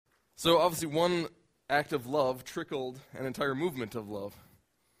So obviously one act of love trickled an entire movement of love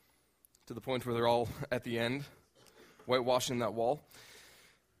to the point where they're all at the end, whitewashing that wall.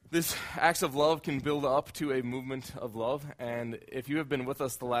 This acts of love can build up to a movement of love, and if you have been with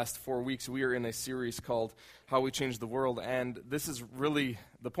us the last 4 weeks, we are in a series called How We Change the World, and this is really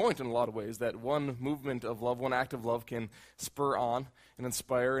the point in a lot of ways, that one movement of love, one act of love can spur on and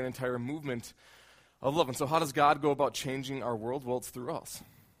inspire an entire movement of love. And so how does God go about changing our world? Well, it's through us.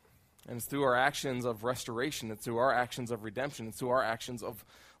 And it's through our actions of restoration, it's through our actions of redemption, it's through our actions of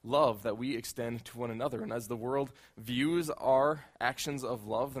love that we extend to one another. And as the world views our actions of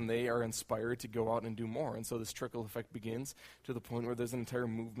love, then they are inspired to go out and do more. And so this trickle effect begins to the point where there's an entire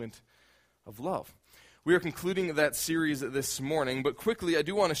movement of love. We are concluding that series this morning, but quickly I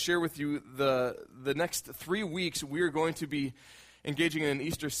do want to share with you the next 3 weeks we are going to be engaging in an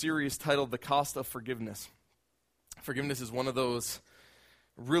Easter series titled The Cost of Forgiveness. Forgiveness is one of those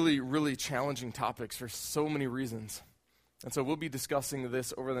really, really challenging topics for so many reasons. And so we'll be discussing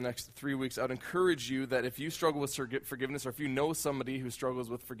this over the next 3 weeks. I would encourage you that if you struggle with forgiveness, or if you know somebody who struggles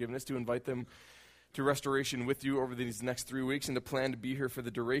with forgiveness, to invite them to restoration with you over these next 3 weeks and to plan to be here for the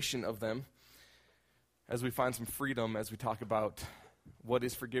duration of them as we find some freedom as we talk about what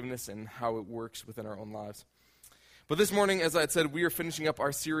is forgiveness and how it works within our own lives. But this morning, as I had said, we are finishing up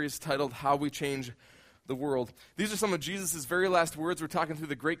our series titled How We Change the World. These are some of Jesus' very last words. We're talking through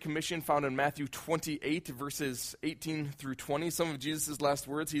the Great Commission found in Matthew 28, verses 18 through 20. Some of Jesus' last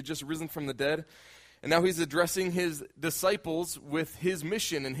words. He had just risen from the dead, and now he's addressing his disciples with his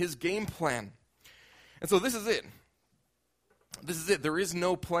mission and his game plan. And so this is it. This is it. There is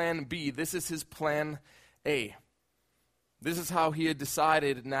no plan B. This is his plan A. This is how he had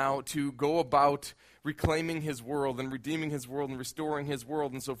decided now to go about reclaiming his world and redeeming his world and restoring his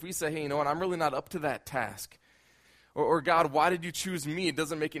world. And so if we say, hey, you know what, I'm really not up to that task. Or God, why did you choose me? It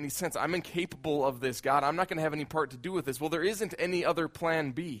doesn't make any sense. I'm incapable of this, God. I'm not going to have any part to do with this. Well, there isn't any other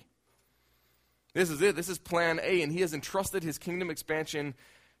plan B. This is it. This is plan A. And he has entrusted his kingdom expansion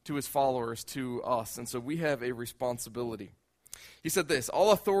to his followers, to us. And so we have a responsibility. He said this,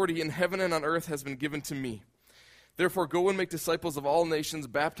 all authority in heaven and on earth has been given to me. Therefore, go and make disciples of all nations,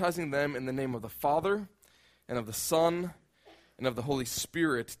 baptizing them in the name of the Father, and of the Son, and of the Holy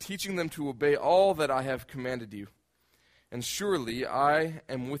Spirit, teaching them to obey all that I have commanded you. And surely I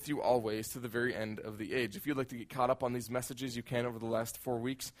am with you always to the very end of the age. If you'd like to get caught up on these messages, you can over the last 4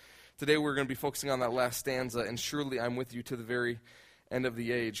 weeks. Today we're going to be focusing on that last stanza, and surely I'm with you to the very end of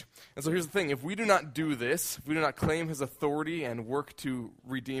the age. And so here's the thing. If we do not do this, if we do not claim his authority and work to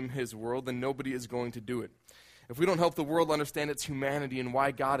redeem his world, then nobody is going to do it. If we don't help the world understand its humanity and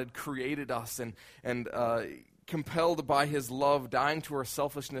why God had created us and compelled by his love, dying to our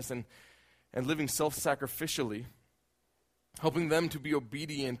selfishness and living self-sacrificially, helping them to be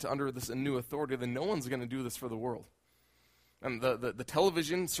obedient under this new authority, then no one's going to do this for the world. And the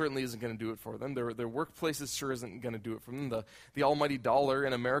television certainly isn't going to do it for them. Their workplaces sure isn't going to do it for them. The almighty dollar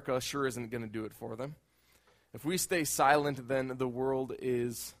in America sure isn't going to do it for them. If we stay silent, then the world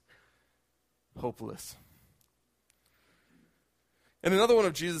is hopeless. And another one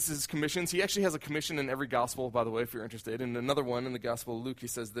of Jesus' commissions, he actually has a commission in every gospel, by the way, if you're interested. And another one in the Gospel of Luke, he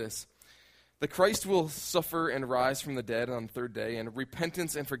says this, that Christ will suffer and rise from the dead on the third day, and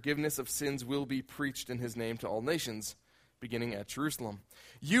repentance and forgiveness of sins will be preached in his name to all nations, beginning at Jerusalem.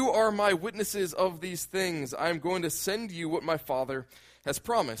 You are my witnesses of these things. I am going to send you what my Father has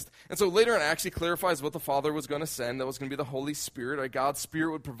promised. And so later on, it actually clarifies what the Father was going to send. That was going to be the Holy Spirit. God's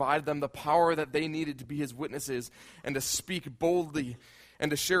Spirit would provide them the power that they needed to be his witnesses and to speak boldly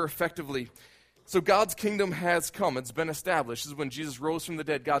and to share effectively. So God's kingdom has come. It's been established. This is when Jesus rose from the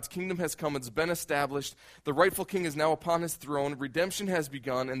dead. God's kingdom has come. It's been established. The rightful king is now upon his throne. Redemption has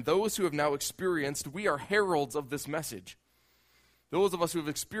begun. And those who have now experienced, we are heralds of this message. Those of us who have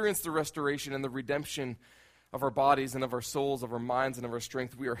experienced the restoration and the redemption of our bodies and of our souls, of our minds and of our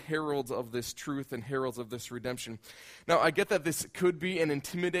strength, we are heralds of this truth and heralds of this redemption. Now, I get that this could be an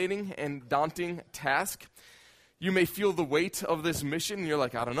intimidating and daunting task. You may feel the weight of this mission, and you're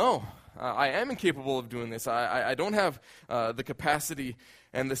like, I don't know. I am incapable of doing this. I don't have the capacity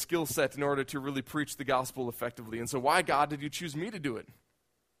and the skill set in order to really preach the gospel effectively. And so why, God, did you choose me to do it?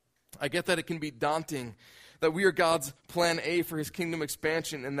 I get that it can be daunting, that we are God's plan A for his kingdom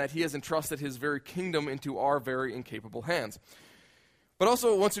expansion, and that he has entrusted his very kingdom into our very incapable hands. But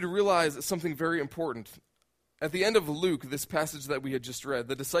also I want you to realize something very important. At the end of Luke, this passage that we had just read,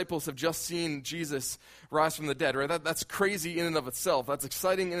 the disciples have just seen Jesus rise from the dead, right? That's crazy in and of itself. That's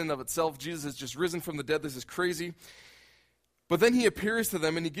exciting in and of itself. Jesus has just risen from the dead. This is crazy. But then he appears to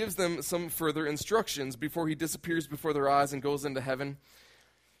them and he gives them some further instructions before he disappears before their eyes and goes into heaven.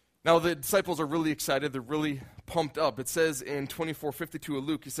 Now, the disciples are really excited. They're really pumped up. It says in 24:52 of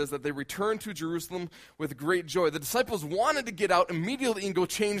Luke, he says that they returned to Jerusalem with great joy. The disciples wanted to get out immediately and go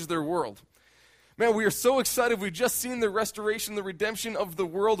change their world. Man, we are so excited. We've just seen the restoration, the redemption of the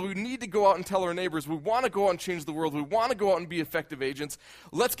world. We need to go out and tell our neighbors. We want to go out and change the world. We want to go out and be effective agents.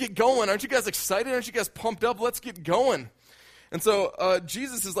 Let's get going. Aren't you guys excited? Aren't you guys pumped up? Let's get going. And so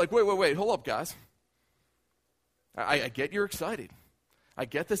Jesus is like, wait, hold up, guys. I get you're excited. I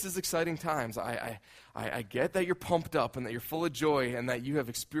get this is exciting times. I get that you're pumped up and that you're full of joy and that you have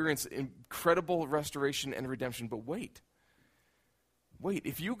experienced incredible restoration and redemption. But wait,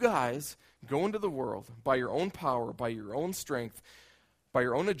 if you guys go into the world by your own power, by your own strength, by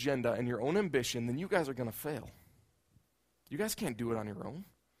your own agenda and your own ambition, then you guys are going to fail. You guys can't do it on your own.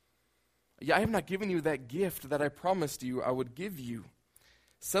 Yeah, I have not given you that gift that I promised you I would give you.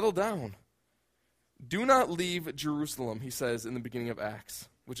 Settle down. Do not leave Jerusalem, he says in the beginning of Acts,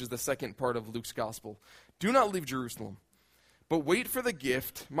 which is the second part of Luke's gospel. Do not leave Jerusalem, but wait for the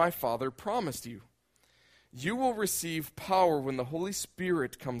gift my Father promised you. You will receive power when the Holy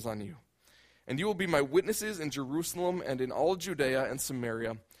Spirit comes on you, and you will be my witnesses in Jerusalem and in all Judea and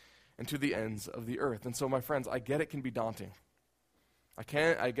Samaria and to the ends of the earth. And so, my friends, I get it can be daunting.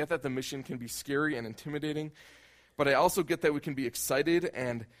 I get that the mission can be scary and intimidating, but I also get that we can be excited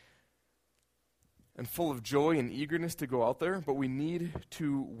and full of joy and eagerness to go out there, but we need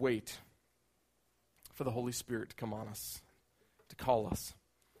to wait for the Holy Spirit to come on us, to call us,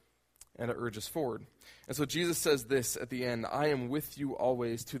 and to urge us forward. And so Jesus says this at the end, I am with you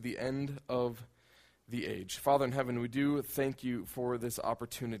always to the end of the age. Father in heaven, we do thank you for this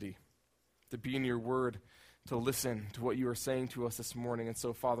opportunity to be in your word, to listen to what you are saying to us this morning. And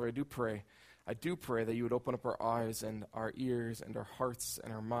so, Father, I do pray that you would open up our eyes and our ears and our hearts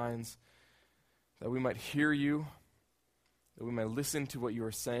and our minds, that we might hear you, that we may listen to what you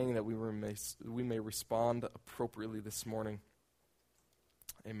are saying, that we may respond appropriately this morning.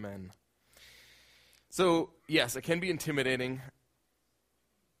 Amen. So, yes, it can be intimidating,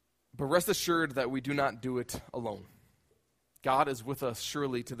 but rest assured that we do not do it alone. God is with us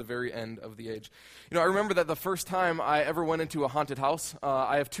surely to the very end of the age. You know, I remember that the first time I ever went into a haunted house,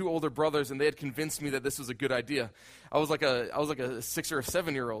 I have two older brothers, and they had convinced me that this was a good idea. I was like a 6 or a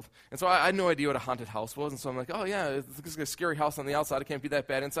 7-year-old, and so I had no idea what a haunted house was, and so I'm like, oh yeah, it's a scary house on the outside. It can't be that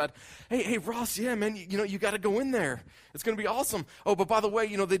bad inside. Hey Ross, yeah man, you got to go in there. It's going to be awesome. Oh, but by the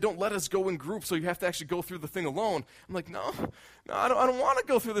way, they don't let us go in groups, so you have to actually go through the thing alone. I'm like, no, I don't want to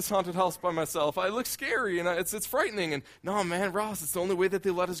go through this haunted house by myself. It looks scary, and it's frightening. And no, man, Ross, it's the only way that they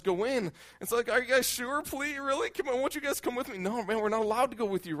let us go in. It's like, are you guys sure? Please, really? Come on, won't you guys come with me? No, man, we're not allowed to go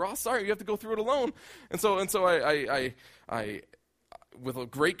with you, Ross. Sorry, you have to go through it alone. And so I with a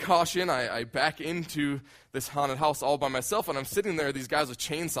great caution, I back into this haunted house all by myself, and I'm sitting there, these guys with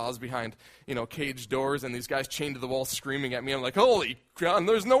chainsaws behind, cage doors, and these guys chained to the wall screaming at me. I'm like, holy God,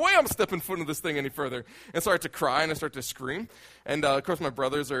 there's no way I'm stepping foot into this thing any further. And I start to cry, and I start to scream. And, of course, my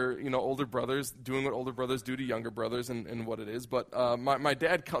brothers are, older brothers, doing what older brothers do to younger brothers and what it is. But my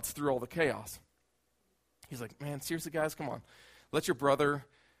dad cuts through all the chaos. He's like, man, seriously, guys, come on. Let your brother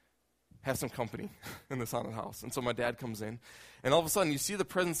have some company in this haunted house. And so my dad comes in, and all of a sudden you see the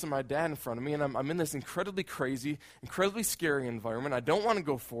presence of my dad in front of me, and I'm in this incredibly crazy, incredibly scary environment. I don't want to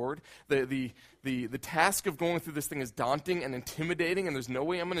go forward. The task of going through this thing is daunting and intimidating, and there's no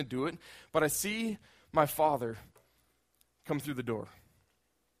way I'm going to do it. But I see my father come through the door.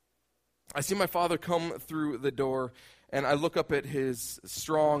 I see my father come through the door, and I look up at his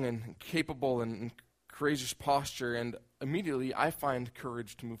strong and capable and courageous posture, and immediately I find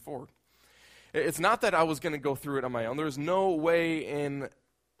courage to move forward. It's not that I was going to go through it on my own. There was no way in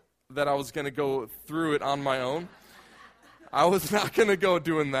that I was going to go through it on my own. I was not going to go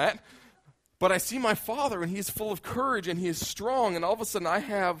doing that. But I see my father, and he's full of courage, and he is strong, and all of a sudden I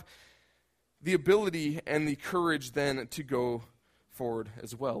have the ability and the courage then to go forward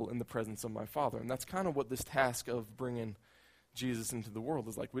as well in the presence of my father. And that's kind of what this task of bringing Jesus into the world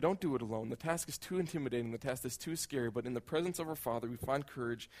is like. We don't do it alone. The task is too intimidating. The task is too scary. But in the presence of our Father, we find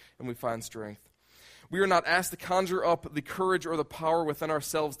courage and we find strength. We are not asked to conjure up the courage or the power within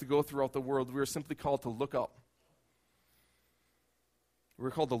ourselves to go throughout the world. We are simply called to look up.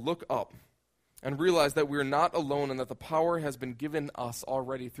 We're called to look up and realize that we are not alone and that the power has been given us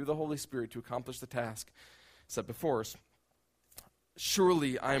already through the Holy Spirit to accomplish the task set before us.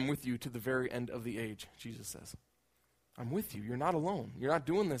 Surely I am with you to the very end of the age, Jesus says. I'm with you. You're not alone. You're not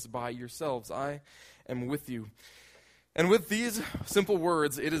doing this by yourselves. I am with you. And with these simple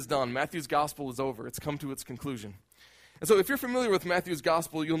words, it is done. Matthew's gospel is over. It's come to its conclusion. And so if you're familiar with Matthew's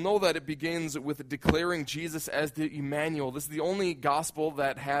gospel, you'll know that it begins with declaring Jesus as the Emmanuel. This is the only gospel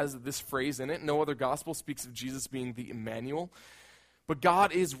that has this phrase in it. No other gospel speaks of Jesus being the Emmanuel. But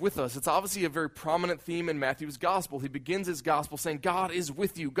God is with us. It's obviously a very prominent theme in Matthew's gospel. He begins his gospel saying, God is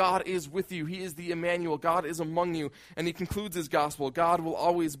with you. God is with you. He is the Emmanuel. God is among you. And he concludes his gospel, God will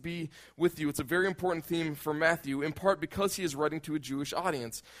always be with you. It's a very important theme for Matthew, in part because he is writing to a Jewish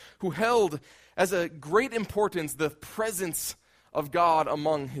audience who held as a great importance the presence of God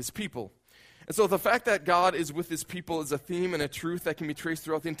among his people. And so the fact that God is with his people is a theme and a truth that can be traced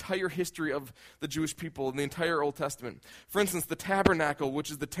throughout the entire history of the Jewish people in the entire Old Testament. For instance, the tabernacle,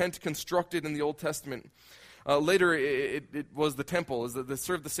 which is the tent constructed in the Old Testament. Later, it was the temple. It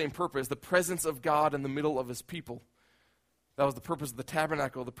served the same purpose, the presence of God in the middle of his people. That was the purpose of the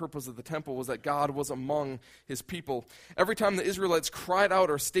tabernacle. The purpose of the temple was that God was among his people. Every time the Israelites cried out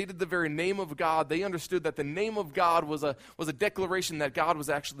or stated the very name of God, they understood that the name of God was a declaration that God was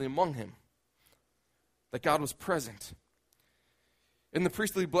actually among him, that God was present. In the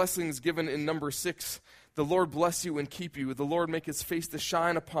priestly blessings given in number 6, the Lord bless you and keep you. The Lord make his face to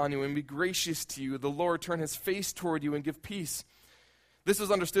shine upon you and be gracious to you. The Lord turn his face toward you and give peace. This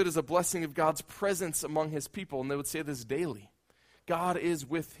was understood as a blessing of God's presence among his people, and they would say this daily. God is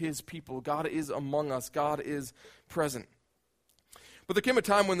with his people. God is among us. God is present. But there came a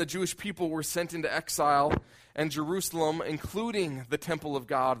time when the Jewish people were sent into exile, and Jerusalem, including the temple of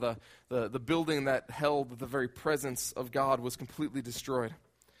God, the building that held the very presence of God, was completely destroyed.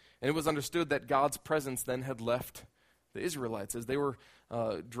 And it was understood that God's presence then had left the Israelites. As they were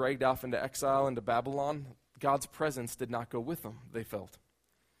dragged off into exile into Babylon, God's presence did not go with them, they felt.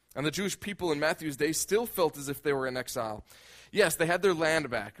 And the Jewish people in Matthew's day still felt as if they were in exile. Yes, they had their land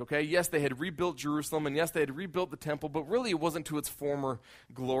back, okay? Yes, they had rebuilt Jerusalem, and yes, they had rebuilt the temple, but really it wasn't to its former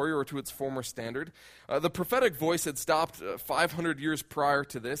glory or to its former standard. The prophetic voice had stopped 500 years prior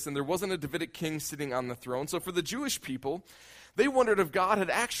to this, and there wasn't a Davidic king sitting on the throne. So for the Jewish people, they wondered if God had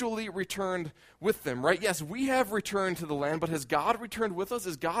actually returned with them, right? Yes, we have returned to the land, but has God returned with us?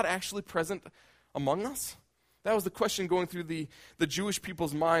 Is God actually present among us? That was the question going through the Jewish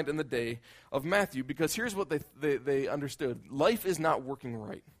people's mind in the day of Matthew, because here's what they understood. Life is not working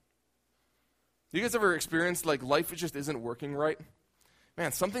right. You guys ever experienced like life just isn't working right?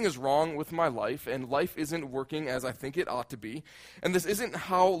 Man, something is wrong with my life, and life isn't working as I think it ought to be. And this isn't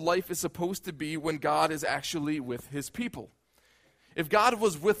how life is supposed to be when God is actually with his people. If God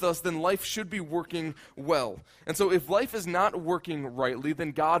was with us, then life should be working well. And so if life is not working rightly,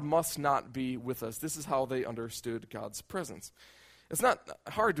 then God must not be with us. This is how they understood God's presence. It's not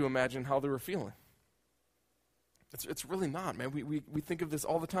hard to imagine how they were feeling. It's really not, man. We think of this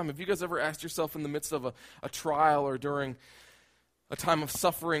all the time. Have you guys ever asked yourself in the midst of a trial or during a time of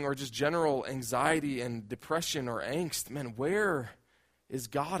suffering or just general anxiety and depression or angst, man, where is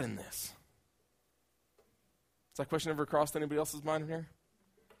God in this? Has that question ever crossed anybody else's mind in here?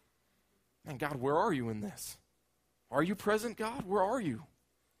 Man, God, where are you in this? Are you present, God? Where are you?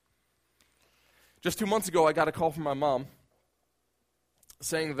 Just 2 months ago, I got a call from my mom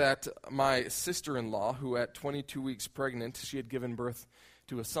saying that my sister-in-law, who at 22 weeks pregnant, she had given birth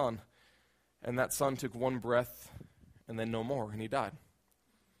to a son, and that son took one breath and then no more, and he died.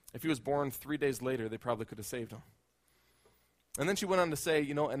 If he was born 3 days later, they probably could have saved him. And then she went on to say,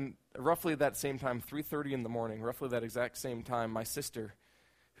 and roughly that same time, 3:30 in the morning, roughly that exact same time, my sister,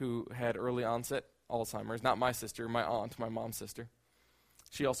 who had early onset Alzheimer's, not my sister, my aunt, my mom's sister,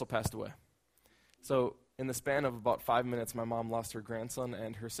 she also passed away. So in the span of about 5 minutes, my mom lost her grandson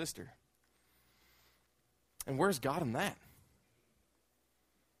and her sister. And where's God in that?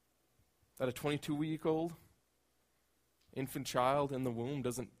 That a 22-week-old infant child in the womb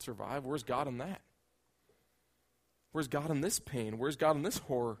doesn't survive? Where's God in that? Where's God in this pain? Where's God in this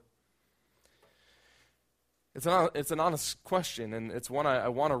horror? It's an honest question, and it's one I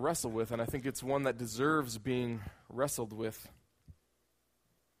want to wrestle with, and I think it's one that deserves being wrestled with.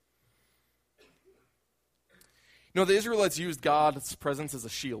 The Israelites used God's presence as a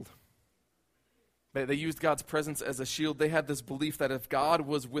shield. They used God's presence as a shield. They had this belief that if God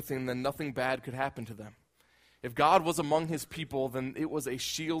was with them, then nothing bad could happen to them. If God was among his people, then it was a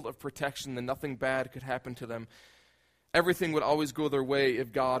shield of protection, then nothing bad could happen to them. Everything would always go their way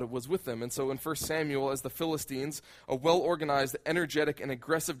if God was with them. And so in 1 Samuel, as the Philistines, a well-organized, energetic, and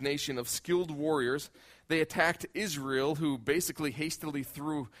aggressive nation of skilled warriors, they attacked Israel, who basically hastily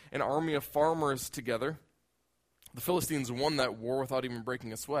threw an army of farmers together. The Philistines won that war without even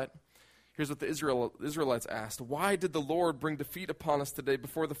breaking a sweat. Here's what the Israelites asked. Why did the Lord bring defeat upon us today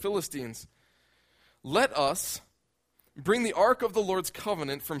before the Philistines? Let us bring the ark of the Lord's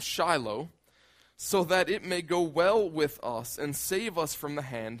covenant from Shiloh, so that it may go well with us and save us from the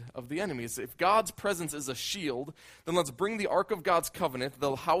hand of the enemies. If God's presence is a shield, then let's bring the ark of God's covenant,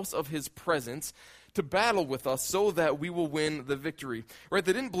 the house of his presence, to battle with us so that we will win the victory. Right?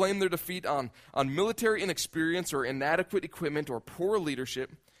 They didn't blame their defeat on military inexperience or inadequate equipment or poor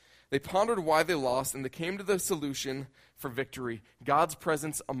leadership. They pondered why they lost, and they came to the solution for victory. God's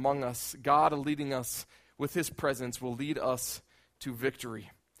presence among us, God leading us with his presence, will lead us to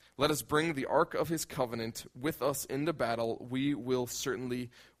victory. Let us bring the ark of his covenant with us into battle. We will certainly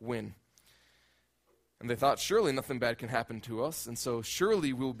win. And they thought, surely nothing bad can happen to us, and so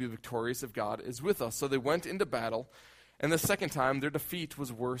surely we will be victorious if God is with us. So they went into battle, and the second time their defeat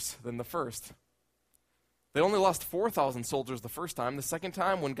was worse than the first. They only lost 4,000 soldiers the first time. The second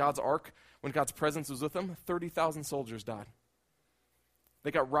time, when God's presence was with them, 30,000 soldiers died.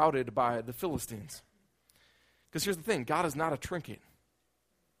 They got routed by the Philistines. Because here's the thing, God is not a trinket.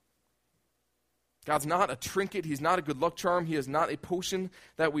 God's not a trinket. He's not a good luck charm. He is not a potion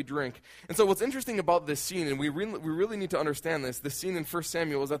that we drink. And so what's interesting about this scene, and we really need to understand this scene in 1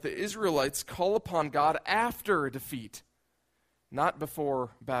 Samuel, is that the Israelites call upon God after defeat, not before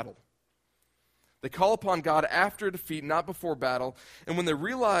battle. They call upon God after defeat, not before battle. And when they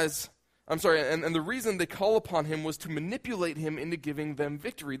realize, and the reason they call upon him was to manipulate him into giving them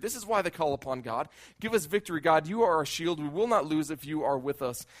victory. This is why they call upon God. Give us victory, God. You are our shield. We will not lose if you are with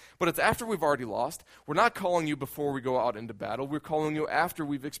us. But it's after we've already lost. We're not calling you before we go out into battle. We're calling you after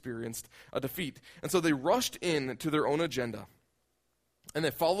we've experienced a defeat. And so they rushed in to their own agenda. And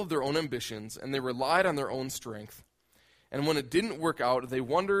they followed their own ambitions. And they relied on their own strength. And when it didn't work out, they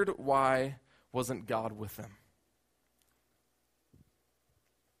wondered why wasn't God with them.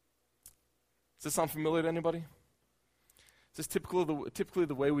 Does this sound familiar to anybody? Is this typically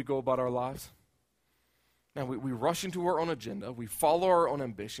the way we go about our lives? Now, we rush into our own agenda. We follow our own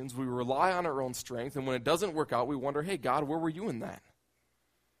ambitions. We rely on our own strength. And when it doesn't work out, we wonder, hey, God, where were you in that?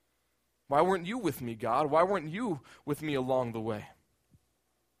 Why weren't you with me, God? Why weren't you with me along the way?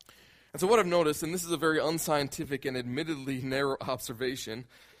 And so what I've noticed, and this is a very unscientific and admittedly narrow observation,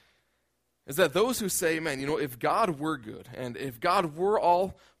 is that those who say, man, if God were good, and if God were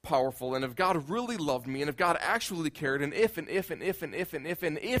all powerful, and if God really loved me, and if God actually cared, and if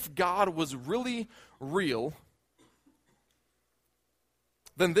God was really real,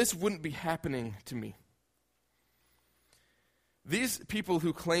 then this wouldn't be happening to me. These people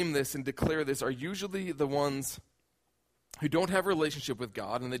who claim this and declare this are usually the ones who don't have a relationship with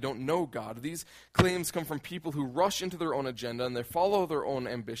God and they don't know God. These claims come from people who rush into their own agenda and they follow their own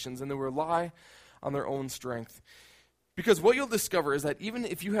ambitions and they rely on their own strength. Because what you'll discover is that even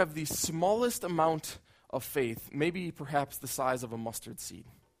if you have the smallest amount of faith, maybe perhaps the size of a mustard seed,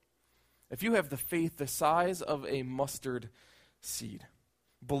 if you have the faith the size of a mustard seed,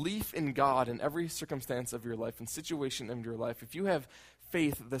 belief in God in every circumstance of your life and situation of your life, if you have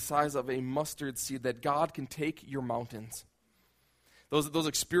faith the size of a mustard seed that God can take your mountains, those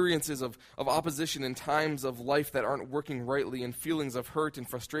experiences of opposition in times of life that aren't working rightly and feelings of hurt and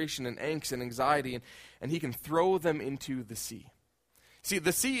frustration and angst and anxiety, and he can throw them into the sea. See,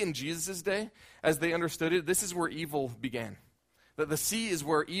 the sea in Jesus' day, as they understood it, this is where evil began. That the sea is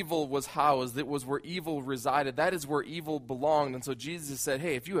where evil was housed. It was where evil resided. That is where evil belonged. And so Jesus said,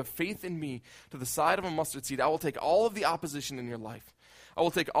 hey, if you have faith in me to the side of a mustard seed, I will take all of the opposition in your life. I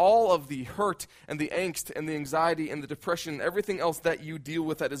will take all of the hurt and the angst and the anxiety and the depression and everything else that you deal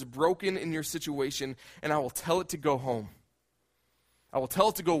with that is broken in your situation, and I will tell it to go home. I will tell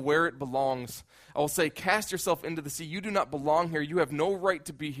it to go where it belongs. I will say, cast yourself into the sea. You do not belong here. You have no right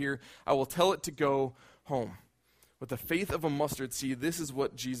to be here. I will tell it to go home. With the faith of a mustard seed, this is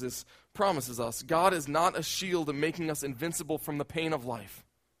what Jesus promises us. God is not a shield making us invincible from the pain of life.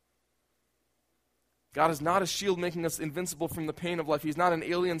 God is not a shield making us invincible from the pain of life. He's not an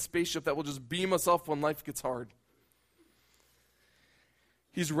alien spaceship that will just beam us up when life gets hard.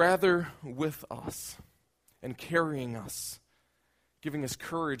 He's rather with us and carrying us, giving us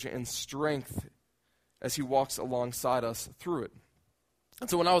courage and strength as he walks alongside us through it. And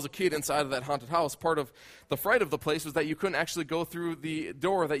so when I was a kid inside of that haunted house, part of the fright of the place was that you couldn't actually go through the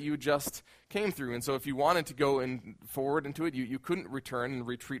door that you just came through. And so if you wanted to go forward into it, you couldn't return and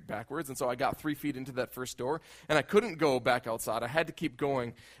retreat backwards. And so I got 3 feet into that first door, and I couldn't go back outside. I had to keep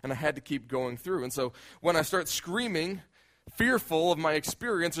going, and I had to keep going through. And so when I start screaming, fearful of my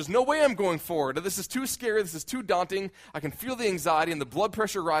experience, there's no way I'm going forward. This is too scary. This is too daunting. I can feel the anxiety and the blood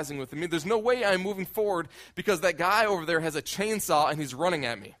pressure rising within me. There's no way I'm moving forward because that guy over there has a chainsaw and he's running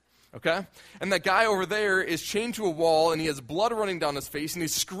at me. Okay? And that guy over there is chained to a wall and he has blood running down his face and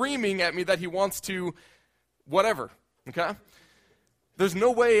he's screaming at me that he wants to whatever. Okay? There's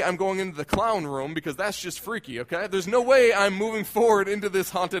no way I'm going into the clown room because that's just freaky, okay? There's no way I'm moving forward into this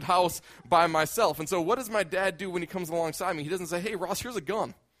haunted house by myself. And so what does my dad do when he comes alongside me? He doesn't say, hey, Ross, here's a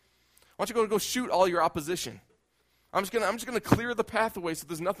gun. Why don't you go shoot all your opposition? I'm just gonna clear the pathway so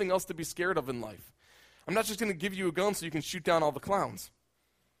there's nothing else to be scared of in life. I'm not just going to give you a gun so you can shoot down all the clowns.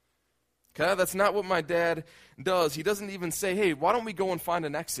 Okay, that's not what my dad does. He doesn't even say, hey, why don't we go and find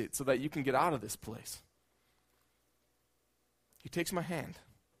an exit so that you can get out of this place? He takes my hand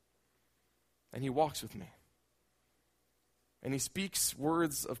and he walks with me. And he speaks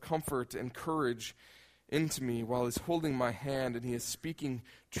words of comfort and courage into me while he's holding my hand, and he is speaking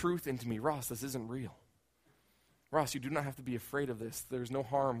truth into me. Ross, this isn't real. Ross, you do not have to be afraid of this. There's no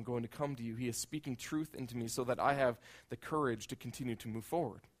harm going to come to you. He is speaking truth into me so that I have the courage to continue to move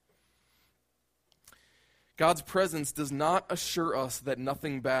forward. God's presence does not assure us that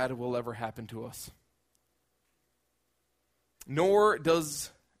nothing bad will ever happen to us. Nor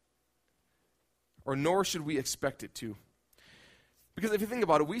should we expect it to. Because if you think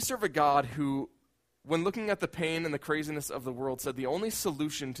about it, we serve a God who, when looking at the pain and the craziness of the world, said the only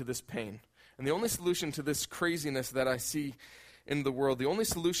solution to this pain, and the only solution to this craziness that I see in the world, the only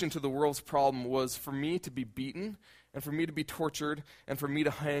solution to the world's problem was for me to be beaten, and for me to be tortured, and for me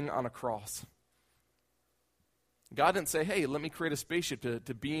to hang on a cross. God didn't say, hey, let me create a spaceship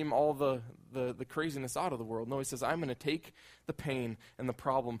to beam all the craziness out of the world. No, he says, I'm going to take the pain and the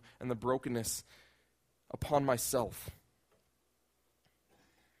problem and the brokenness upon myself.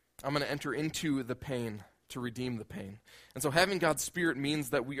 I'm going to enter into the pain to redeem the pain. And so having God's Spirit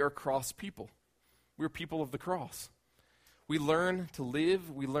means that we are cross people. We're people of the cross. We learn to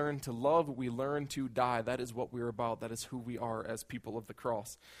live, we learn to love, we learn to die. That is what we're about. That is who we are as people of the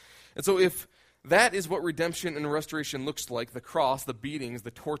cross. And so if that is what redemption and restoration looks like, the cross, the beatings,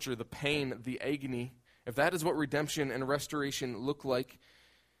 the torture, the pain, the agony, if that is what redemption and restoration look like,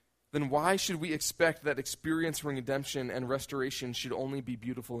 then why should we expect that experiencing redemption and restoration should only be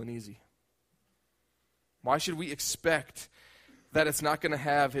beautiful and easy? Why should we expect that it's not going to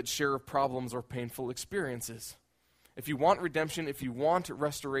have its share of problems or painful experiences? If you want redemption, if you want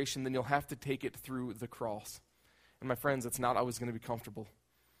restoration, then you'll have to take it through the cross. And my friends, it's not always going to be comfortable.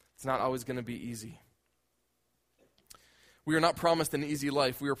 It's not always going to be easy. We are not promised an easy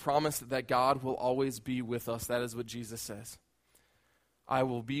life. We are promised that God will always be with us. That is what Jesus says. I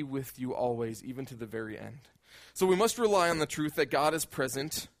will be with you always, even to the very end. So we must rely on the truth that God is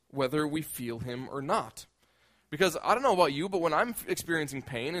present, whether we feel him or not. Because I don't know about you, but when I'm experiencing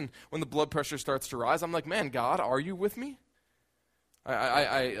pain and when the blood pressure starts to rise, I'm like, man, God, are you with me?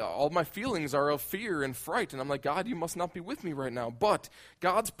 All my feelings are of fear and fright, and I'm like, God, you must not be with me right now. But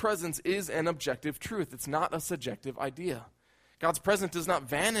God's presence is an objective truth. It's not a subjective idea. God's presence does not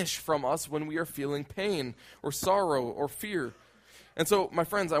vanish from us when we are feeling pain or sorrow or fear. And so, my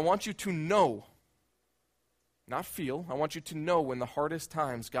friends, I want you to know, not feel, I want you to know in the hardest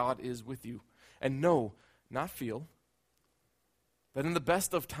times God is with you. And know, not feel, that in the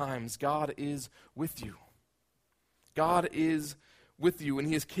best of times God is with you. God is with you, and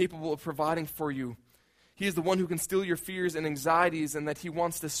he is capable of providing for you. He is the one who can still your fears and anxieties, and that he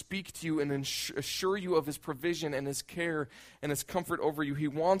wants to speak to you and assure you of his provision and his care and his comfort over you. He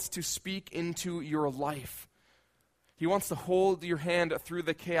wants to speak into your life. He wants to hold your hand through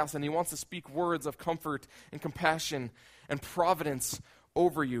the chaos, and he wants to speak words of comfort and compassion and providence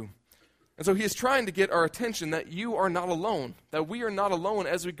over you. And so he is trying to get our attention that you are not alone, that we are not alone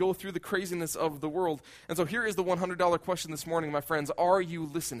as we go through the craziness of the world. And so here is the $100 question this morning, my friends. Are you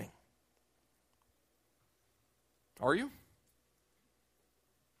listening? Are you?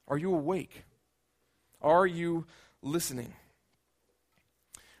 Are you awake? Are you listening?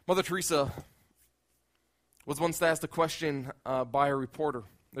 Mother Teresa was once asked a question by a reporter.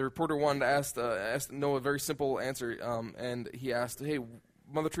 The reporter wanted to know a very simple answer, and he asked, hey,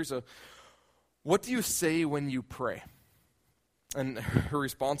 Mother Teresa, what do you say when you pray? And her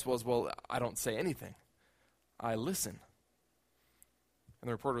response was, well, I don't say anything. I listen. And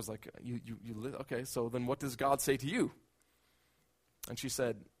the reporter was like, okay, so then what does God say to you? And she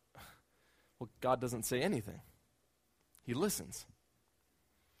said, well, God doesn't say anything. He listens.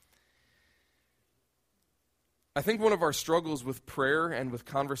 I think one of our struggles with prayer and with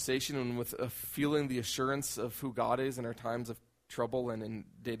conversation and with feeling the assurance of who God is in our times of trouble and in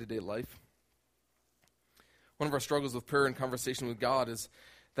day-to-day life, one of our struggles with prayer and conversation with God is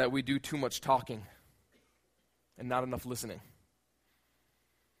that we do too much talking and not enough listening.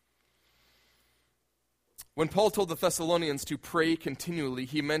 When Paul told the Thessalonians to pray continually,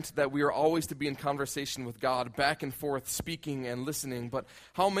 he meant that we are always to be in conversation with God, back and forth, speaking and listening. But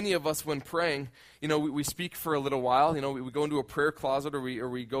how many of us, when praying, we speak for a little while, we go into a prayer closet, or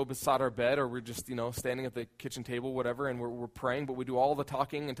we go beside our bed, or we're just, standing at the kitchen table, whatever, and we're praying, but we do all the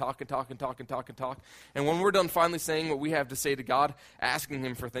talking and talk and talk and talk and talk and talk. And when we're done finally saying what we have to say to God, asking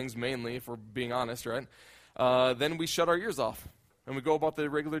him for things mainly, if we're being honest, right, then we shut our ears off, and we go about the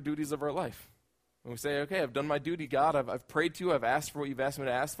regular duties of our life. And we say, okay, I've done my duty, God. I've prayed to you. I've asked for what you've asked me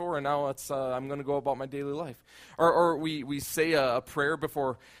to ask for, and now I'm going to go about my daily life. Or we say a prayer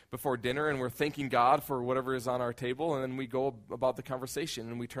before dinner, and we're thanking God for whatever is on our table, and then we go about the conversation,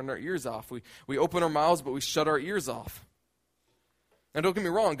 and we turn our ears off. We open our mouths, but we shut our ears off. And don't get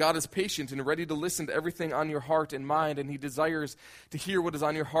me wrong, God is patient and ready to listen to everything on your heart and mind, and he desires to hear what is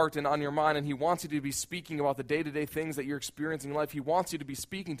on your heart and on your mind, and he wants you to be speaking about the day-to-day things that you're experiencing in life. He wants you to be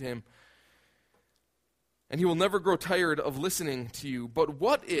speaking to him. And he will never grow tired of listening to you. But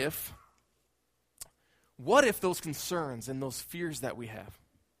what if those concerns and those fears that we have,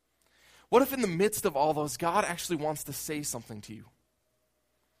 what if in the midst of all those, God actually wants to say something to you?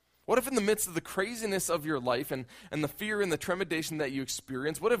 What if in the midst of the craziness of your life and the fear and the trepidation that you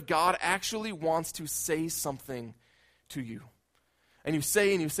experience, what if God actually wants to say something to you? And you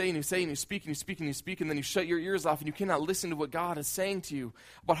say, and you say, and you say, and you speak, and you speak, and you speak, and then you shut your ears off, and you cannot listen to what God is saying to you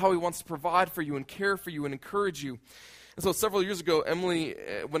about how he wants to provide for you and care for you and encourage you. And so several years ago,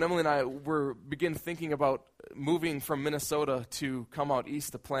 when Emily and I began thinking about moving from Minnesota to come out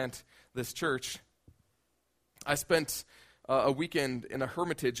east to plant this church, I spent a weekend in a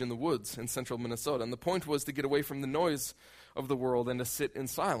hermitage in the woods in central Minnesota. And the point was to get away from the noise of the world and to sit in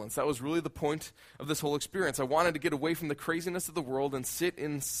silence. That was really the point of this whole experience. I wanted to get away from the craziness of the world and sit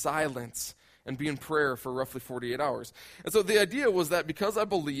in silence and be in prayer for roughly 48 hours. And so the idea was that because I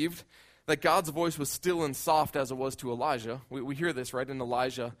believed that God's voice was still and soft as it was to Elijah, we hear this, right, in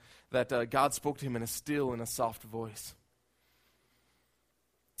Elijah, that God spoke to him in a still and a soft voice,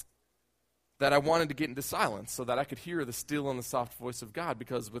 that I wanted to get into silence so that I could hear the still and the soft voice of God,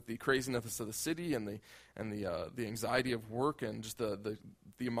 because with the craziness of the city and the anxiety of work and just the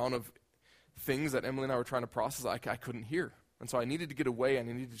amount of things that Emily and I were trying to process, I couldn't hear. And so I needed to get away, and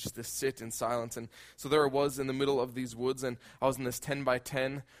I needed just to sit in silence. And so there I was in the middle of these woods, and I was in this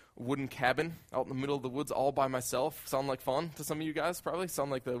 10-by-10 wooden cabin out in the middle of the woods all by myself. Sound like fun to some of you guys, probably? Sound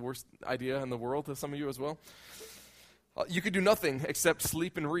like the worst idea in the world to some of you as well? You could do nothing except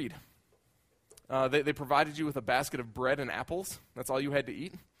sleep and read. They provided you with a basket of bread and apples. That's all you had to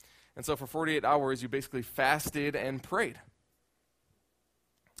eat. And so for 48 hours, you basically fasted and prayed.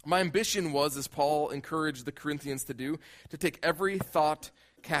 My ambition was, as Paul encouraged the Corinthians to do, to take every thought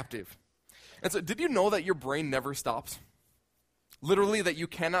captive. And so did you know that your brain never stops? Literally, that you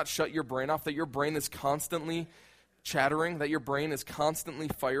cannot shut your brain off, that your brain is constantly chattering, that your brain is constantly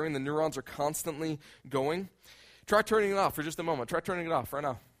firing, the neurons are constantly going. Try turning it off for just a moment. Try turning it off right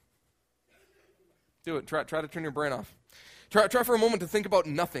now. Do it. Try to turn your brain off. Try for a moment to think about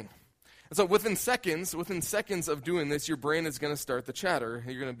nothing. And so within seconds of doing this, your brain is going to start the chatter.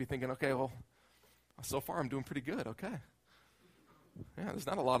 You're going to be thinking, okay, well, so far I'm doing pretty good. Okay. Yeah, there's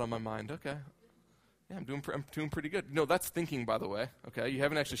not a lot on my mind. Okay. Yeah, I'm doing pretty good. No, that's thinking, by the way. Okay, you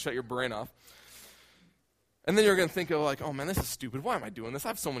haven't actually shut your brain off. And then you're going to think, oh man, this is stupid. Why am I doing this? I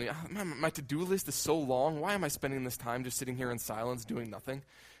have so many. My to-do list is so long. Why am I spending this time just sitting here in silence doing nothing?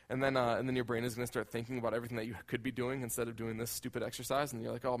 And then your brain is going to start thinking about everything that you could be doing instead of doing this stupid exercise. And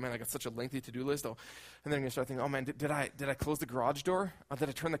you're like, oh man, I got such a lengthy to-do list. Oh, and then you're going to start thinking, oh man, did I close the garage door? Did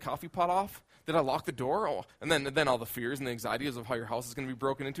I turn the coffee pot off? Did I lock the door? Oh, and then all the fears and the anxieties of how your house is going to be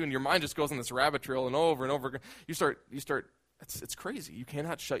broken into, and your mind just goes on this rabbit trail and over again. You start. It's crazy. You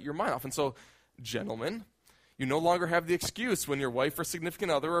cannot shut your mind off. And so, gentlemen, you no longer have the excuse when your wife or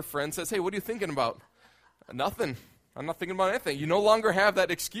significant other or friend says, hey, what are you thinking about? Nothing. I'm not thinking about anything. You no longer have that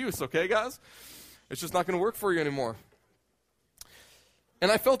excuse, okay, guys? It's just not going to work for you anymore.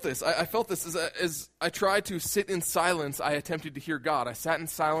 And I felt this. I felt this as I tried to sit in silence. I attempted to hear God. I sat in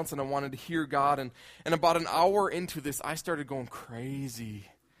silence and I wanted to hear God. And about an hour into this, I started going crazy.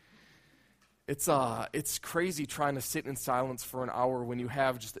 It's crazy trying to sit in silence for an hour when you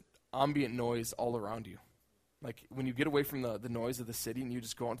have just ambient noise all around you. Like when you get away from the noise of the city and you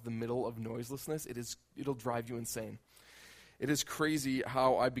just go into the middle of noiselessness, it'll drive you insane. It is crazy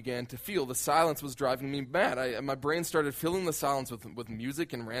how I began to feel. The silence was driving me mad. My brain started filling the silence with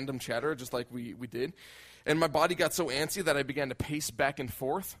music and random chatter, just like we did. And my body got so antsy that I began to pace back and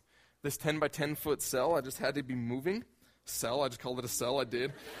forth. This 10-by-10 foot cell, I just had to be moving. Cell, I just called it a cell, I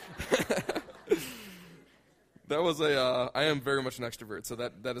did. That was I am very much an extrovert, so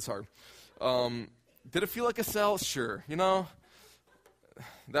that is hard. Did it feel like a cell? Sure. You know,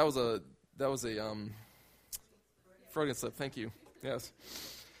 that was a Freudian slip. Thank you. Yes.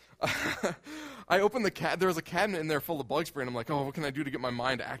 I opened there was a cabinet in there full of bug spray, and I'm like, oh, what can I do to get my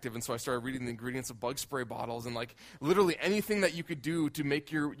mind active? And so I started reading the ingredients of bug spray bottles, and like literally anything that you could do to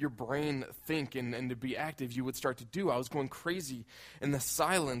make your brain think and to be active, you would start to do. I was going crazy in the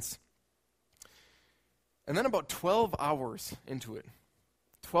silence. And then about 12 hours into it,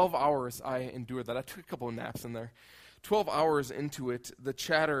 12 hours I endured that. I took a couple of naps in there. 12 hours into it, the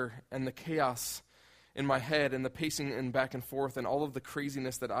chatter and the chaos in my head and the pacing and back and forth and all of the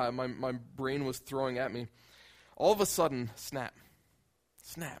craziness that my brain was throwing at me, all of a sudden, snap.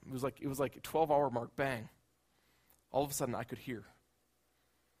 It was like a 12-hour mark, bang. All of a sudden, I could hear.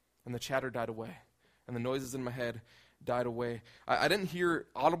 And the chatter died away. And the noises in my head died away. I didn't hear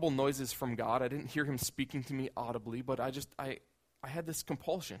audible noises from God. I didn't hear him speaking to me audibly, but I had this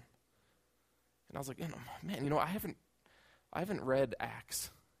compulsion. And I was like, man, I haven't read Acts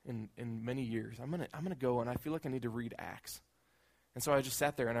in many years. I'm gonna go, and I feel like I need to read Acts. And so I just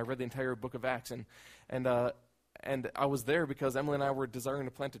sat there and I read the entire book of Acts, and I was there because Emily and I were desiring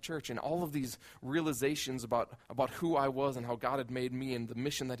to plant a church, and all of these realizations about who I was and how God had made me and the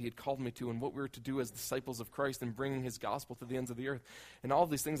mission that he had called me to and what we were to do as disciples of Christ and bringing his gospel to the ends of the earth, and all of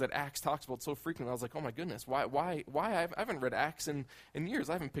these things that Acts talks about so frequently. I was like, oh my goodness, why I haven't read Acts in years.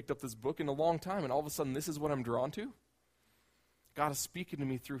 I haven't picked up this book in a long time, and all of a sudden this is what I'm drawn to. God is speaking to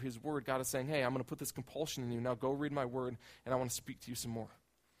me through his word. God is saying, hey, I'm going to put this compulsion in you. Now go read my word, and I want to speak to you some more.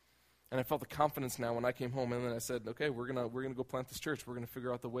 And I felt the confidence now when I came home, and then I said, okay, we're gonna go plant this church. We're going to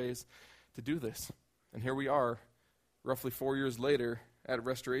figure out the ways to do this. And here we are, roughly 4 years later, at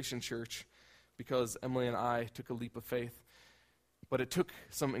Restoration Church, because Emily and I took a leap of faith. But it took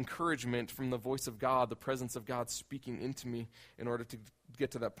some encouragement from the voice of God, the presence of God speaking into me in order to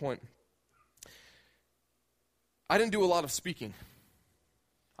get to that point. I didn't do a lot of speaking.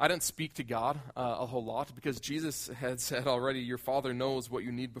 I didn't speak to God a whole lot because Jesus had said already, your Father knows what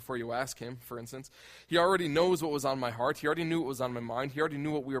you need before you ask him, for instance. He already knows what was on my heart. He already knew what was on my mind. He already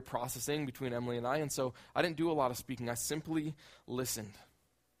knew what we were processing between Emily and I, and so I didn't do a lot of speaking. I simply listened.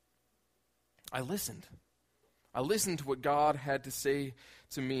 I listened to what God had to say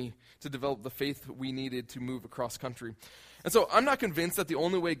to me to develop the faith we needed to move across country. And so I'm not convinced that the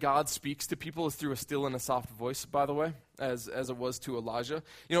only way God speaks to people is through a still and a soft voice, by the way, as it was to Elijah.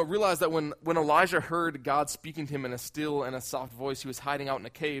 Realize that when Elijah heard God speaking to him in a still and a soft voice, he was hiding out in a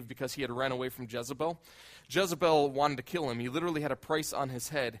cave because he had ran away from Jezebel. Jezebel wanted to kill him. He literally had a price on his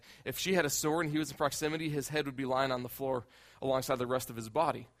head. If she had a sword and he was in proximity, his head would be lying on the floor alongside the rest of his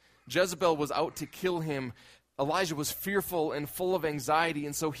body. Jezebel was out to kill him. Elijah was fearful and full of anxiety,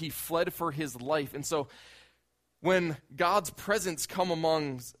 and so he fled for his life. And so when God's presence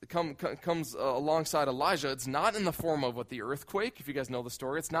comes alongside Elijah, it's not in the form of the earthquake, if you guys know the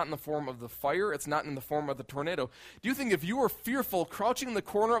story. It's not in the form of the fire. It's not in the form of the tornado. Do you think if you were fearful, crouching in the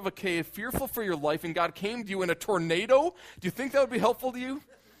corner of a cave, fearful for your life, and God came to you in a tornado, do you think that would be helpful to you?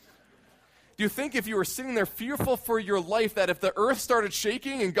 Do you think if you were sitting there fearful for your life, that if the earth started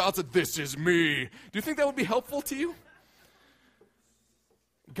shaking and God said, this is me, do you think that would be helpful to you?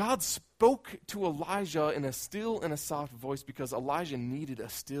 God spoke to Elijah in a still and a soft voice because Elijah needed a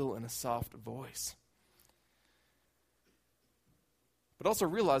still and a soft voice. But also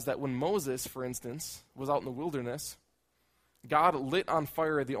realize that when Moses, for instance, was out in the wilderness, God lit on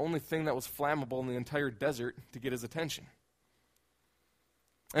fire the only thing that was flammable in the entire desert to get his attention.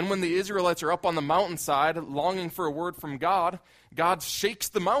 And when the Israelites are up on the mountainside longing for a word from God, God shakes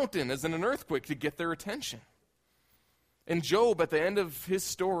the mountain as in an earthquake to get their attention. And Job, at the end of his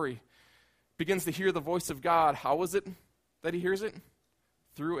story, begins to hear the voice of God. How is it that he hears it?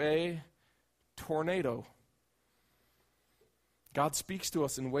 Through a tornado. God speaks to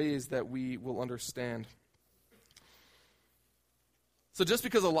us in ways that we will understand. So just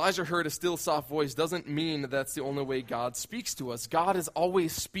because Elijah heard a still, soft voice doesn't mean that's the only way God speaks to us. God is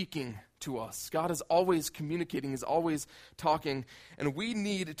always speaking to us. God is always communicating. He's always talking. And we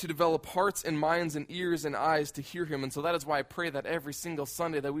need to develop hearts and minds and ears and eyes to hear him. And so that is why I pray that every single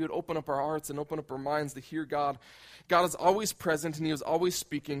Sunday that we would open up our hearts and open up our minds to hear God. God is always present and he is always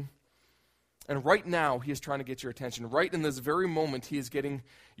speaking. And right now, he is trying to get your attention. Right in this very moment, he is getting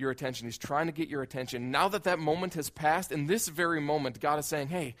your attention. He's trying to get your attention. Now that that moment has passed, in this very moment, God is saying,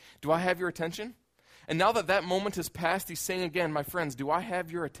 hey, do I have your attention? And now that that moment has passed, he's saying again, my friends, do I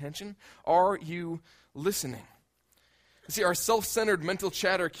have your attention? Are you listening? You see, our self-centered mental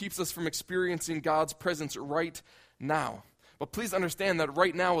chatter keeps us from experiencing God's presence right now. But please understand that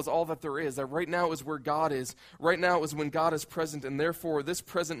right now is all that there is, that right now is where God is. Right now is when God is present, and therefore this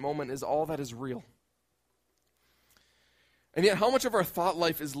present moment is all that is real. And yet, how much of our thought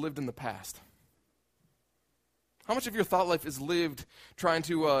life is lived in the past? How much of your thought life is lived trying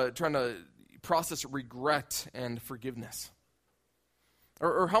to process regret and forgiveness?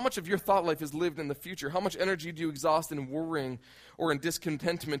 Or how much of your thought life is lived in the future? How much energy do you exhaust in worrying or in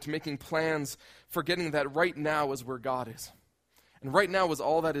discontentment, making plans, forgetting that right now is where God is? And right now is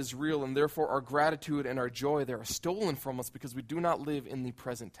all that is real, and therefore our gratitude and our joy there are stolen from us because we do not live in the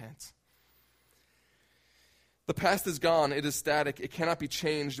present tense. The past is gone, it is static, it cannot be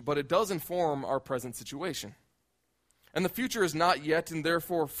changed, but it does inform our present situation. And the future is not yet, and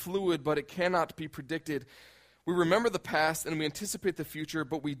therefore fluid, but it cannot be predicted. We remember the past and we anticipate the future,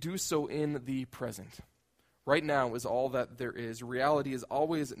 but we do so in the present. Right now is all that there is. Reality is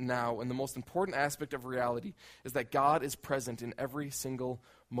always now, and the most important aspect of reality is that God is present in every single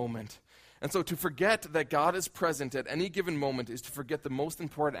moment. And so to forget that God is present at any given moment is to forget the most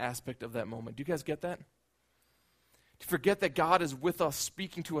important aspect of that moment. Do you guys get that? To forget that God is with us,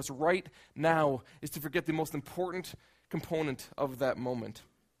 speaking to us right now, is to forget the most important component of that moment.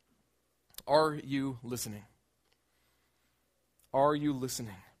 Are you listening? Are you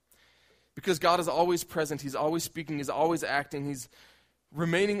listening? Because God is always present, He's always speaking, He's always acting, He's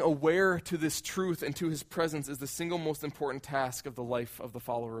remaining aware to this truth and to His presence is the single most important task of the life of the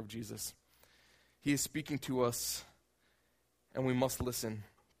follower of Jesus. He is speaking to us, and we must listen.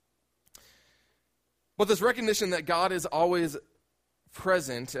 But this recognition that God is always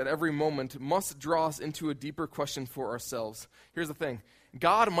present at every moment must draw us into a deeper question for ourselves. Here's the thing.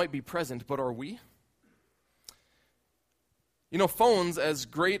 God might be present, but are we? You know, phones, as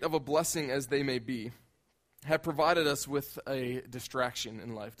great of a blessing as they may be, have provided us with a distraction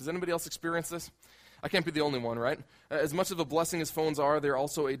in life. Does anybody else experience this? I can't be the only one, right? As much of a blessing as phones are, they're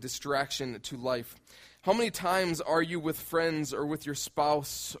also a distraction to life. How many times are you with friends or with your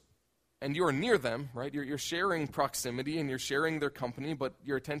spouse and you are near them, right? You're sharing proximity and you're sharing their company, but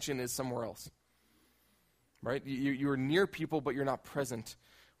your attention is somewhere else, right? You're near people, but you're not present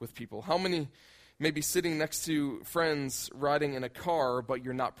with people. How many may be sitting next to friends riding in a car, but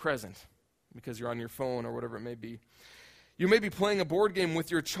you're not present because you're on your phone or whatever it may be? You may be playing a board game with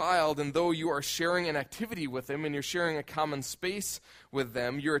your child, and though you are sharing an activity with them and you're sharing a common space with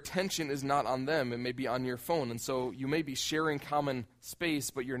them, your attention is not on them. It may be on your phone. And so you may be sharing common space,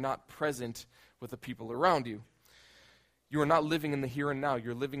 but you're not present with the people around you. You are not living in the here and now.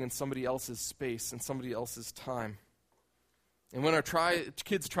 You're living in somebody else's space and somebody else's time. And when our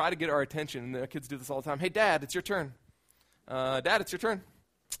kids try to get our attention, and the kids do this all the time, hey, Dad, it's your turn. Dad, it's your turn.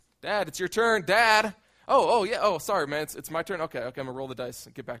 Dad, it's your turn. Dad. Oh, yeah. Oh, sorry, man. It's my turn. Okay, I'm going to roll the dice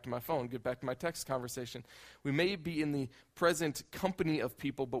and get back to my phone, get back to my text conversation. We may be in the present company of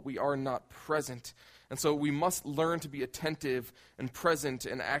people, but we are not present. And so we must learn to be attentive and present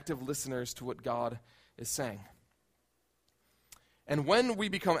and active listeners to what God is saying. And when we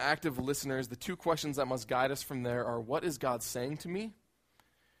become active listeners, the two questions that must guide us from there are, what is God saying to me?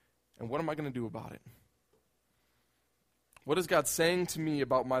 And what am I going to do about it? What is God saying to me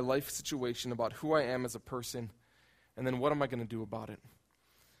about my life situation, about who I am as a person? And then what am I going to do about it?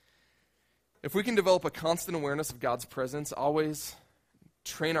 If we can develop a constant awareness of God's presence, always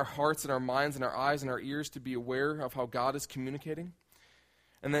train our hearts and our minds and our eyes and our ears to be aware of how God is communicating,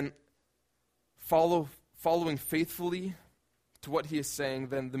 and then following faithfully to what He is saying,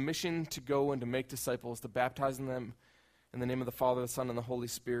 then the mission to go and to make disciples, to baptize them in the name of the Father, the Son, and the Holy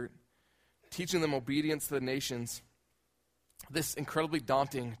Spirit, teaching them obedience to the nations, this incredibly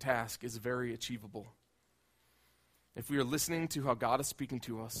daunting task is very achievable. If we are listening to how God is speaking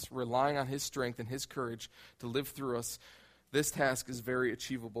to us, relying on His strength and His courage to live through us, this task is very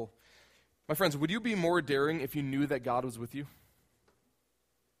achievable. My friends, would you be more daring if you knew that God was with you?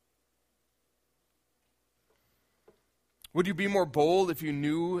 Would you be more bold if you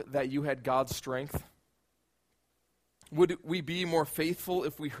knew that you had God's strength? Would we be more faithful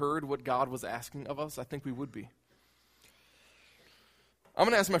if we heard what God was asking of us? I think we would be. I'm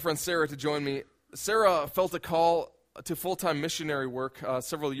going to ask my friend Sarah to join me. Sarah felt a call to full-time missionary work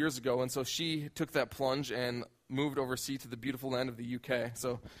several years ago, and so she took that plunge and moved overseas to the beautiful land of the UK.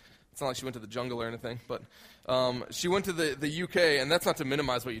 So it's not like she went to the jungle or anything, but she went to the UK, and that's not to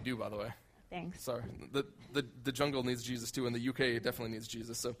minimize what you do, by the way. Thanks. Sorry. The jungle needs Jesus too, and the UK definitely needs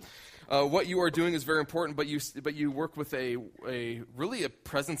Jesus. So what you are doing is very important, but you work with a really a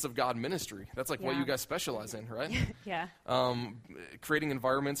presence of God ministry. That's like what you guys specialize in, right? Yeah. Creating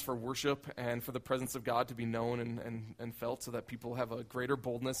environments for worship and for the presence of God to be known and felt so that people have a greater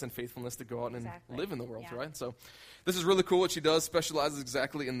boldness and faithfulness to go out and live in the world, right? So this is really cool what she does, specializes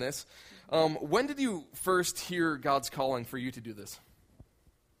exactly in this. When did you first hear God's calling for you to do this?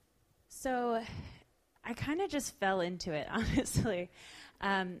 So I kind of just fell into it, honestly.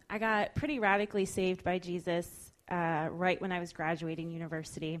 I got pretty radically saved by Jesus right when I was graduating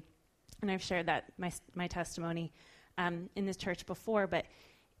university. And I've shared that, my testimony in this church before. But,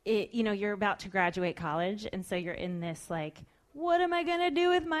 you're about to graduate college, and so you're in this, like, what am I going to do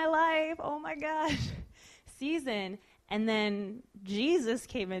with my life? Oh, my gosh, season. And then Jesus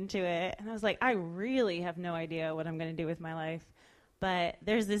came into it, and I was like, I really have no idea what I'm going to do with my life. But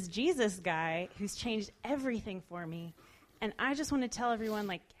there's this Jesus guy who's changed everything for me. And I just want to tell everyone,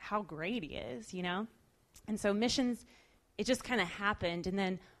 like, how great he is, And so missions, it just kind of happened. And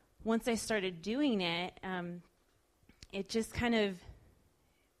then once I started doing it, it just kind of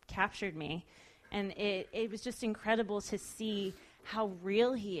captured me. And it was just incredible to see how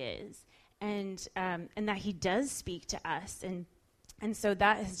real he is and that he does speak to us. And so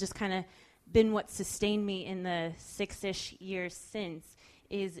that has just kind of been what sustained me in the 6-ish years since,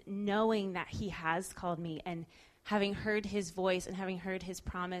 is knowing that he has called me, and having heard his voice and having heard his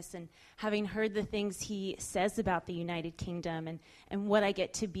promise and having heard the things he says about the United Kingdom and what I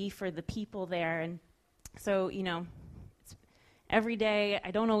get to be for the people there. And so, it's every day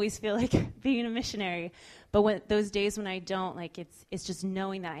I don't always feel like being a missionary, but those days when I don't, like, it's just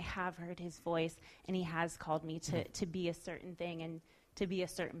knowing that I have heard his voice and he has called me to be a certain thing and to be a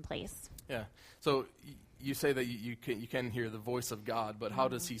certain place. Yeah. So you say that you can hear the voice of God, but how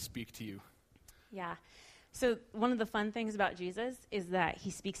does he speak to you? Yeah. So one of the fun things about Jesus is that he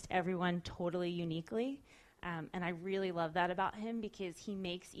speaks to everyone totally uniquely. And I really love that about him, because he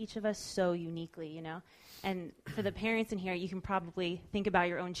makes each of us so uniquely, And for the parents in here, you can probably think about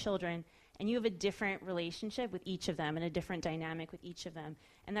your own children, and you have a different relationship with each of them and a different dynamic with each of them.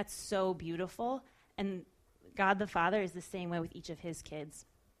 And that's so beautiful. And God the Father is the same way with each of his kids.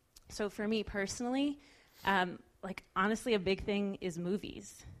 So for me personally, honestly, a big thing is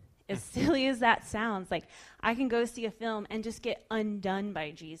movies. As silly as that sounds, like, I can go see a film and just get undone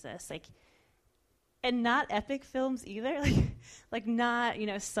by Jesus, and not epic films either, like not,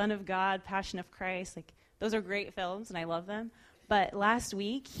 Son of God, Passion of Christ, like, those are great films and I love them. But last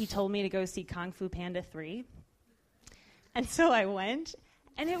week he told me to go see Kung Fu Panda 3, and so I went,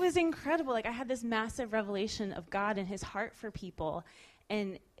 and it was incredible. Like, I had this massive revelation of God and his heart for people,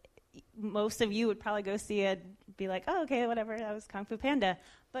 and most of you would probably go see it, be like, oh, okay, whatever, that was Kung Fu Panda.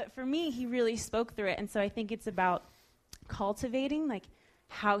 But for me, he really spoke through it. And so I think it's about cultivating, like,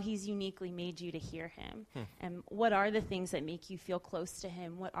 how he's uniquely made you to hear him. And what are the things that make you feel close to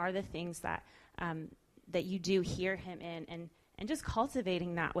him? What are the things that that you do hear him in? And just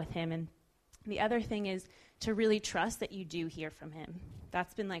cultivating that with him. And the other thing is to really trust that you do hear from him.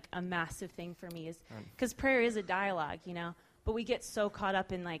 That's been, like, a massive thing for me, is because prayer is a dialogue, But we get so caught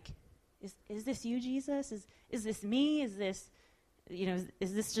up in, like, is this you, Jesus? Is this me? Is this,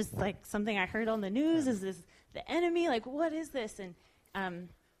 is this just, like, something I heard on the news? Is this the enemy? Like, what is this? And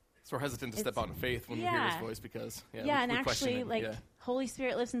so we're hesitant to step out in faith when we hear his voice, because and actually, like, Holy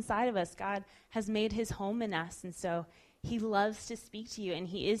Spirit lives inside of us. God has made his home in us, and so he loves to speak to you, and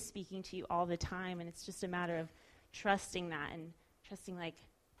he is speaking to you all the time. And it's just a matter of trusting that, and trusting, like,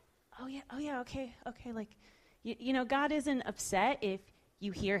 oh yeah, okay, like, God isn't upset if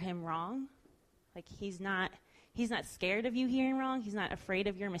you hear him wrong. Like, he's not scared of you hearing wrong. He's not afraid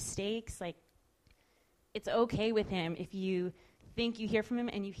of your mistakes. Like, it's okay with him if you think you hear from him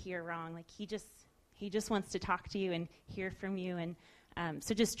and you hear wrong. Like, he just wants to talk to you and hear from you. And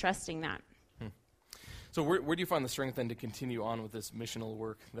so just trusting that. So where do you find the strength then to continue on with this missional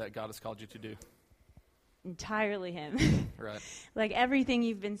work that God has called you to do? Entirely him. Right. Like, everything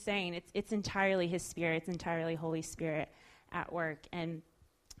you've been saying, it's entirely his Spirit. It's entirely Holy Spirit at work. And,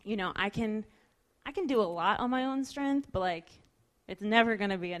 I can do a lot on my own strength, but, like, it's never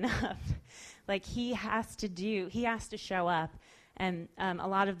going to be enough. Like, he has to show up. And a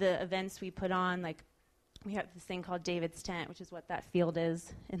lot of the events we put on, like, we have this thing called David's Tent, which is what that field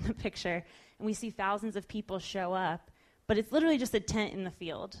is in the picture. And we see thousands of people show up, but it's literally just a tent in the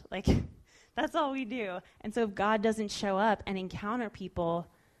field. Like, that's all we do. And so if God doesn't show up and encounter people,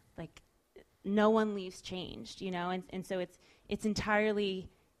 like, no one leaves changed, And so it's entirely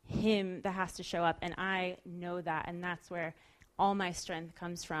him that has to show up. And I know that. And that's where all my strength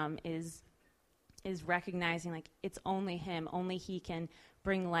comes from, is recognizing, like, it's only him. Only he can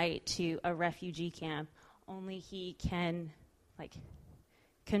bring light to a refugee camp. Only he can, like,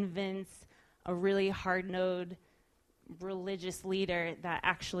 convince a really hard-nosed religious leader that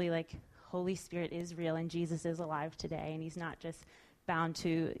actually, like, Holy Spirit is real and Jesus is alive today, and he's not just bound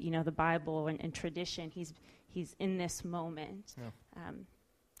to, the Bible and tradition. He's in this moment. Yeah.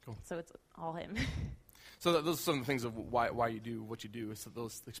 Cool. So it's all him. So those are some of the things of why you do what you do, is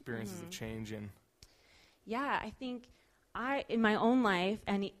those experiences of change. And I think in my own life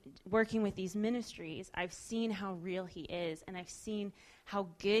and working with these ministries, I've seen how real he is, and I've seen how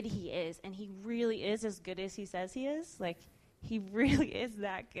good he is, and he really is as good as he says he is. Like, he really is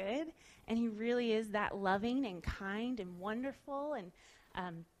that good, and he really is that loving and kind and wonderful,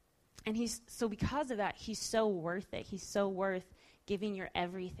 and he's so because of that, he's so worth it. He's so worth giving your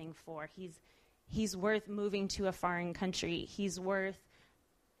everything for. He's worth moving to a foreign country. He's worth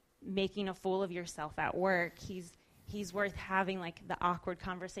making a fool of yourself at work. He's worth having like the awkward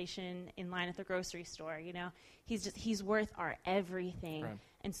conversation in line at the grocery store, you know. He's worth our everything. Right.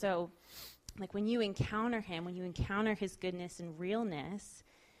 And so, like, when you encounter him, when you encounter his goodness and realness,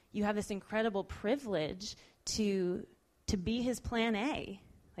 you have this incredible privilege to be his plan A.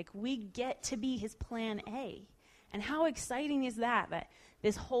 Like, we get to be his plan A. And how exciting is that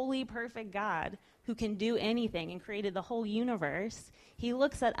this holy, perfect God who can do anything and created the whole universe, he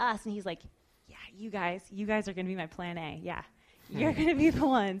looks at us and he's like, yeah, you guys are going to be my plan A. Yeah, you're going to be the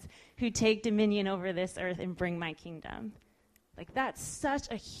ones who take dominion over this earth and bring my kingdom. Like, that's such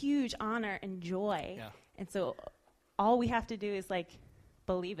a huge honor and joy. Yeah. And so all we have to do is, like,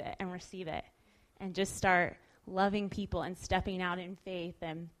 believe it and receive it and just start loving people and stepping out in faith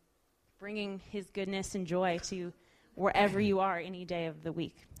and bringing his goodness and joy to wherever you are any day of the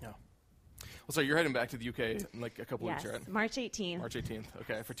week. Yeah. Well, so you're heading back to the UK in like a couple weeks, right? March 18th. March 18th.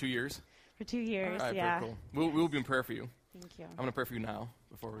 Okay, for 2 years? For 2 years, All right, yeah. very cool. We'll be in prayer for you. Thank you. I'm going to pray for you now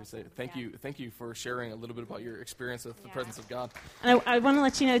before we say thank you. Thank you for sharing a little bit about your experience with the presence of God. And I want to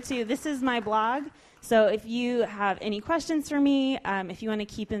let you know, too, this is my blog. So if you have any questions for me, if you want to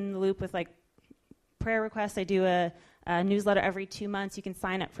keep in the loop with, like, prayer requests, I do a newsletter every 2 months. You can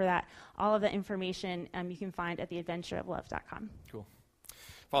sign up for that. All of the information you can find at theadventureoflove.com. Cool.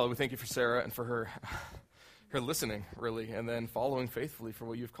 Father, we thank you for Sarah and for her listening, really, and then following faithfully for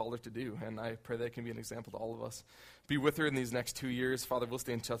what you've called her to do. And I pray that it can be an example to all of us. Be with her in these next 2 years. Father, we'll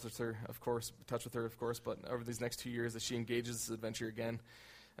stay in touch with her, of course, but over these next 2 years as she engages this adventure again,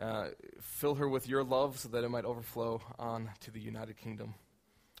 fill her with your love so that it might overflow on to the United Kingdom.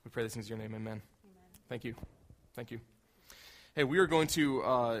 We pray these things in your name. Amen. Thank you. Thank you. Hey, we are going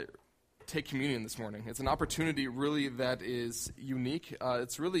to take communion this morning. It's an opportunity really that is unique.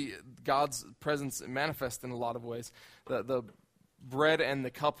 It's really God's presence manifest in a lot of ways. The bread and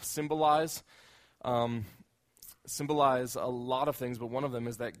the cup symbolize a lot of things, but one of them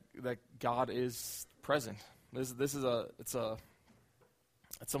is that God is present. This is it's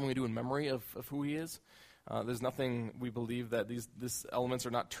something we do in memory of who he is. There's nothing we believe that these elements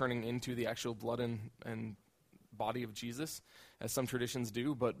are not turning into the actual blood and body of Jesus, as some traditions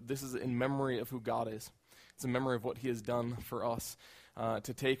do, but this is in memory of who God is. It's a memory of what he has done for us,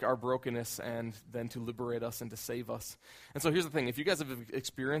 to take our brokenness and then to liberate us and to save us. And so here's the thing. If you guys have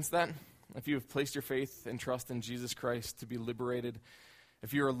experienced that, if you have placed your faith and trust in Jesus Christ to be liberated,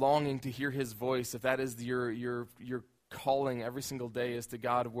 if you're longing to hear his voice, if that is your calling every single day is to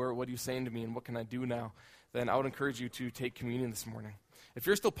God, what are you saying to me and what can I do now, then I would encourage you to take communion this morning. If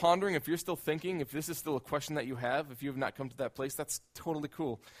you're still pondering, if you're still thinking, if this is still a question that you have, if you have not come to that place, that's totally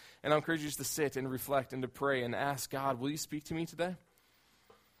cool. And I encourage you just to sit and reflect and to pray and ask God, will you speak to me today?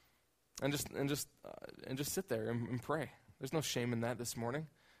 And just sit there and pray. There's no shame in that this morning.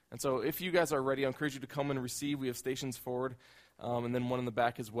 And so if you guys are ready, I encourage you to come and receive. We have stations forward, and then one in the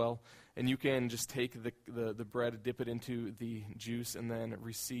back as well. And you can just take the bread, dip it into the juice, and then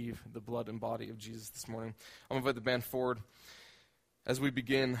receive the blood and body of Jesus this morning. I'm going to invite the band forward as we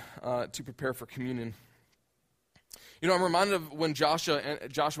begin to prepare for communion. You know, I'm reminded of when Joshua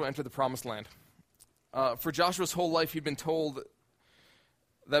entered the Promised Land. For Joshua's whole life, he'd been told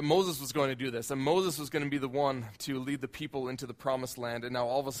that Moses was going to do this, and Moses was going to be the one to lead the people into the Promised Land, and now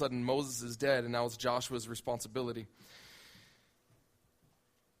all of a sudden Moses is dead, and now it's Joshua's responsibility.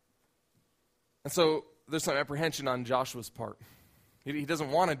 And so there's some apprehension on Joshua's part. He doesn't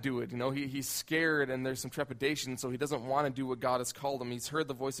want to do it. You know, he's scared and there's some trepidation, so he doesn't want to do what God has called him. He's heard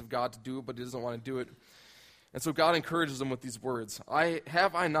the voice of God to do it, but he doesn't want to do it. And so God encourages him with these words.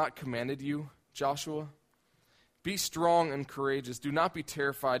 Have I not commanded you, Joshua? Be strong and courageous. Do not be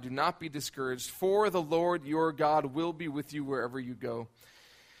terrified. Do not be discouraged. For the Lord your God will be with you wherever you go.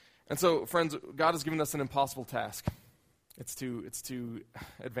 And so, friends, God has given us an impossible task. It's to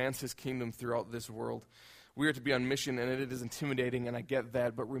advance his kingdom throughout this world. We are to be on mission, and it is intimidating, and I get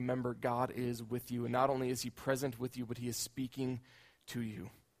that, but remember, God is with you, and not only is he present with you, but he is speaking to you.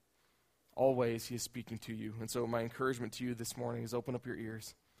 Always, he is speaking to you. And so my encouragement to you this morning is open up your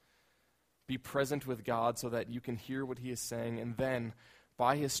ears. Be present with God so that you can hear what he is saying, and then,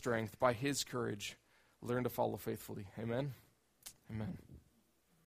 by his strength, by his courage, learn to follow faithfully. Amen? Amen.